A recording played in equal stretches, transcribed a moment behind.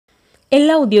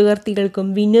എല്ലാ ഉദ്യോഗാർത്ഥികൾക്കും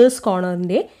winners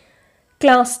കോർണറിൻ്റെ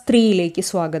class 3യിലേക്ക്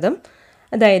സ്വാഗതം.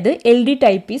 അതായത് LD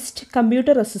ടൈപ്പിസ്റ്റ്,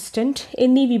 കമ്പ്യൂട്ടർ അസിസ്റ്റൻറ്റ്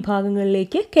എന്നീ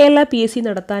വിഭാഗങ്ങളിലേക്ക് കേരള PSC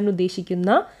നടത്താൻ ഉദ്ദേശിക്കുന്ന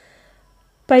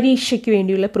പരീക്ഷയ്ക്ക്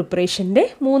വേണ്ടിയുള്ള പ്രിപ്പറേഷൻ്റെ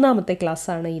മൂന്നാമത്തെ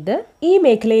ക്ലാസ്സാണ് ഇത്. ഈ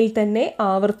മേഖലയിൽ തന്നെ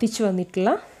ആവർത്തിച്ചു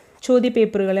വന്നിട്ടുള്ള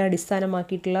ചോദ്യപേപ്പറുകളെ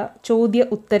അടിസ്ഥാനമാക്കിയിട്ടുള്ള ചോദ്യ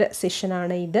ഉത്തര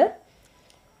സെഷനാണ് ഇത്.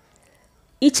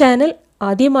 ഈ ചാനൽ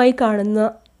ആദ്യമായി കാണുന്ന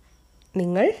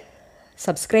നിങ്ങൾ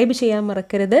സബ്സ്ക്രൈബ് ചെയ്യാൻ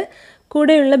മറക്കരുത്.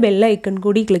 കൂടെയുള്ള ബെൽ ഐക്കൺ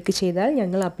കൂടി ക്ലിക്ക് ചെയ്താൽ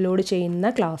ഞങ്ങൾ അപ്ലോഡ് ചെയ്യുന്ന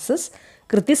ക്ലാസ്സസ്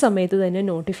കൃത്യസമയത്ത് തന്നെ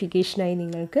നോട്ടിഫിക്കേഷനായി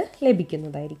നിങ്ങൾക്ക്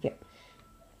ലഭിക്കുന്നതായിരിക്കും.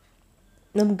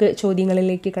 നമുക്ക്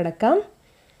ചോദ്യങ്ങളിലേക്ക് കടക്കാം.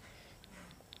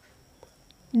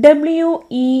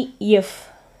 WEF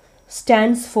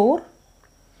സ്റ്റാൻഡ്സ് ഫോർ,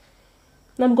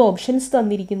 നമുക്ക് ഓപ്ഷൻസ്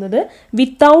തന്നിരിക്കുന്നത്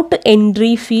without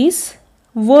entry fees,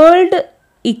 world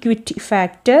equity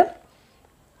factor,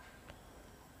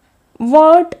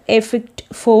 what effect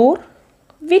four,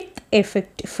 with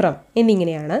effect from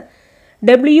എന്നിങ്ങനെയാണ്.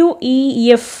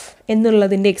 WEF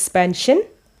എന്നുള്ളതിൻ്റെ എക്സ്പാൻഷൻ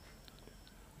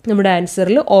നമ്മുടെ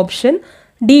ആൻസറിൽ ഓപ്ഷൻ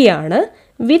ഡി ആണ്,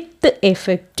 വിത്ത്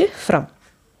എഫക്റ്റ് ഫ്രം.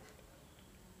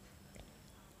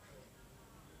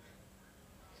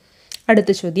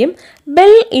 അടുത്ത ചോദ്യം,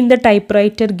 bell in the type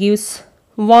writer gives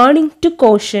warning to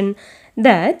caution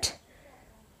that,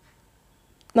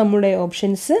 നമ്മുടെ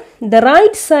options the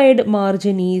right side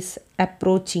margin is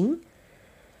approaching,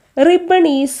 ribbon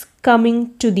is coming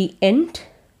to the end,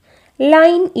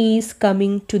 line is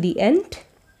coming to the end,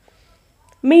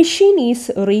 machine is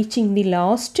reaching the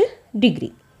last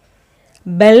degree.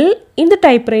 Bell in the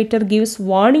typewriter gives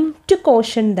warning to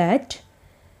caution that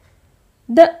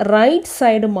the right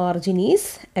side margin is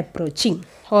approaching.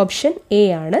 Option A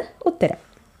ആണ് ഉത്തരം.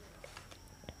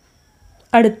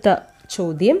 അടുത്ത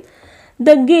ചോദ്യം,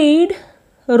 the guide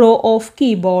row of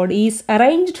keyboard is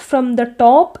arranged from the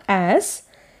top as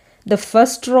the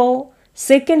first row,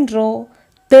 second row,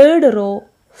 third row,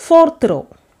 fourth row.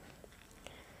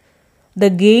 The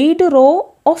guide row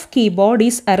of keyboard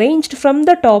is arranged from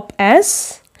the top as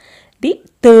the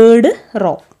third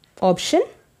row. Option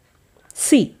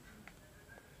C.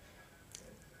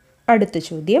 അടുത്ത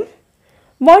ചോദ്യം,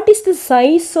 what is the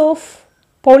size of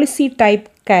policy type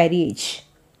carriage?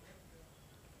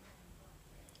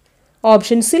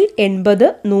 ഓപ്ഷൻസിൽ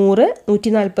 80, 100,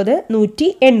 140,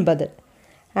 180.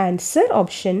 Answer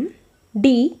option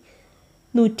D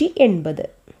 180.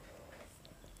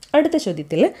 അടുത്ത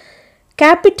ചോദ്യത്തിൽ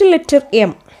capital letter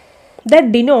M that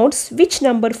denotes which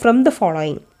number from the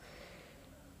following?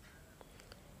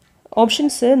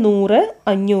 Options 100,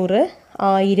 500,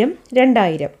 1000,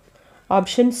 2000.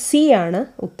 Option C ആണ്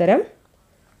ഉത്തരം,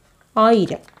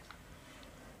 1000.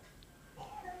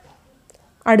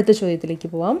 അടുത്ത ചോദ്യത്തിലേക്ക്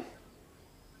പോവാം.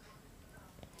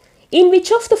 In which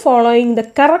of the following the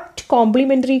correct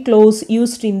complementary clause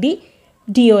used in the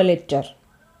DO letter?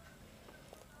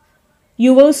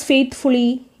 Yours faithfully,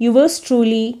 yours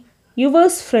truly,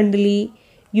 yours friendly,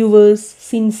 yours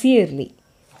sincerely.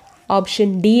 Option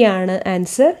D ആണ്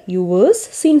answer, yours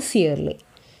sincerely.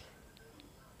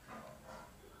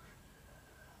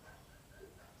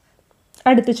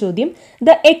 അടുത്ത ചോദ്യം,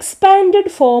 the expanded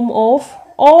form of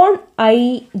on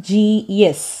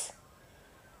IGS.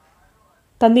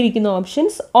 തന്നിരിക്കുന്ന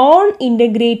options on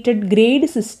integrated grade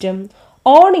system,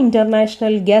 on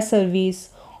international gas service,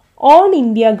 on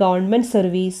India government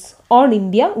service, on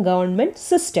India government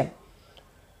system.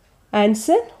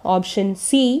 Answer option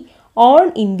C, on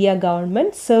India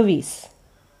government service.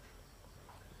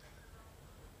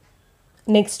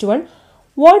 Next one,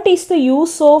 what is the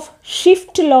use of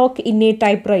shift lock in A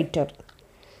type writer?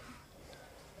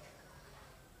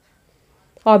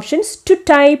 Options: to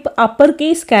type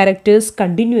uppercase characters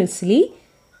continuously,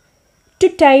 to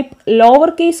type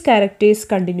lowercase characters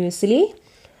continuously,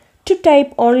 to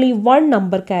type only one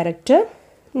number character,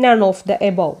 none of the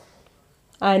above.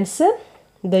 Answer: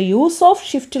 the use of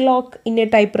shift lock in a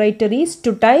typewriter is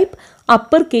to type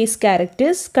uppercase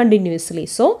characters continuously.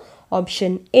 So,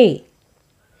 option A.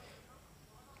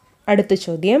 അടുത്ത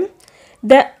ചോദ്യം,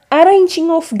 the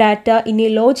arranging of data in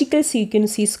a logical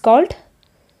sequence is called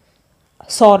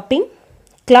sorting,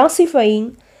 classifying,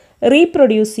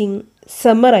 reproducing,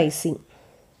 summarizing.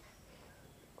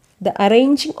 The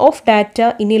arranging of data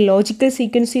in a logical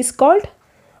sequence is called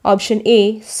option A,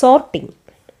 sorting.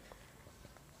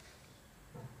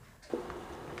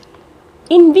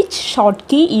 In which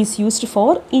shortkey is used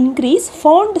for increase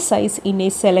font size in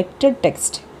a selected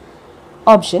text?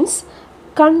 Options: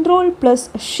 Control plus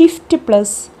Shift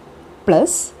plus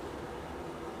plus.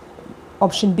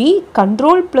 Option B,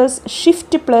 Control plus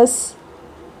Shift plus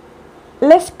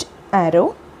left arrow.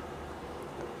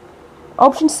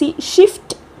 Option C, Shift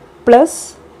plus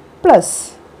plus.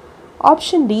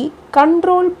 Option D,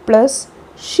 control plus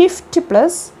shift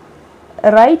plus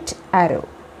right arrow.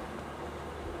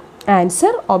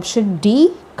 Answer option D,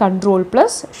 control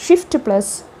plus shift plus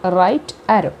right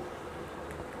arrow.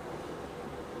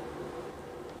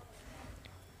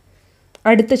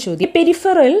 അടുത്ത ചോദ്യം. A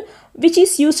peripheral which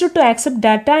is used to accept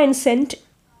data and send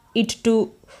it to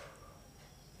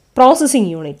processing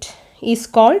unit is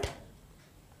called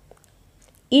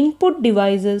input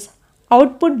devices,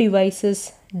 output devices,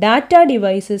 data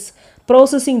devices,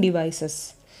 processing devices.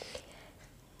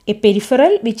 A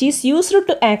peripheral which is used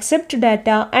to accept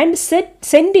data and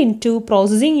send into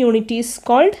processing unit is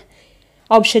called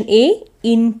option A,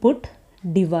 input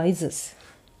devices.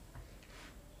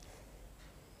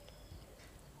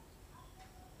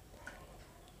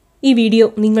 ഈ video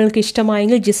നിങ്ങൾക്ക്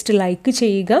ഇഷ്ടമായെങ്കിൽ just like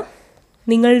ചെയ്യുക.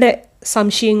 നിങ്ങളുടെ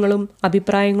സംശയങ്ങളും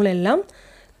അഭിപ്രായങ്ങളും എല്ലാം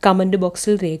comment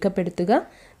ബോക്സിൽ രേഖപ്പെടുത്തുക.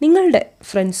 നിങ്ങളുടെ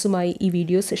ഫ്രണ്ട്സുമായി ഈ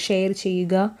വീഡിയോസ് ഷെയർ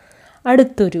ചെയ്യുക.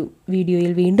 അടുത്തൊരു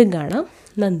വീഡിയോയിൽ വീണ്ടും കാണാം.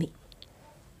 നന്ദി.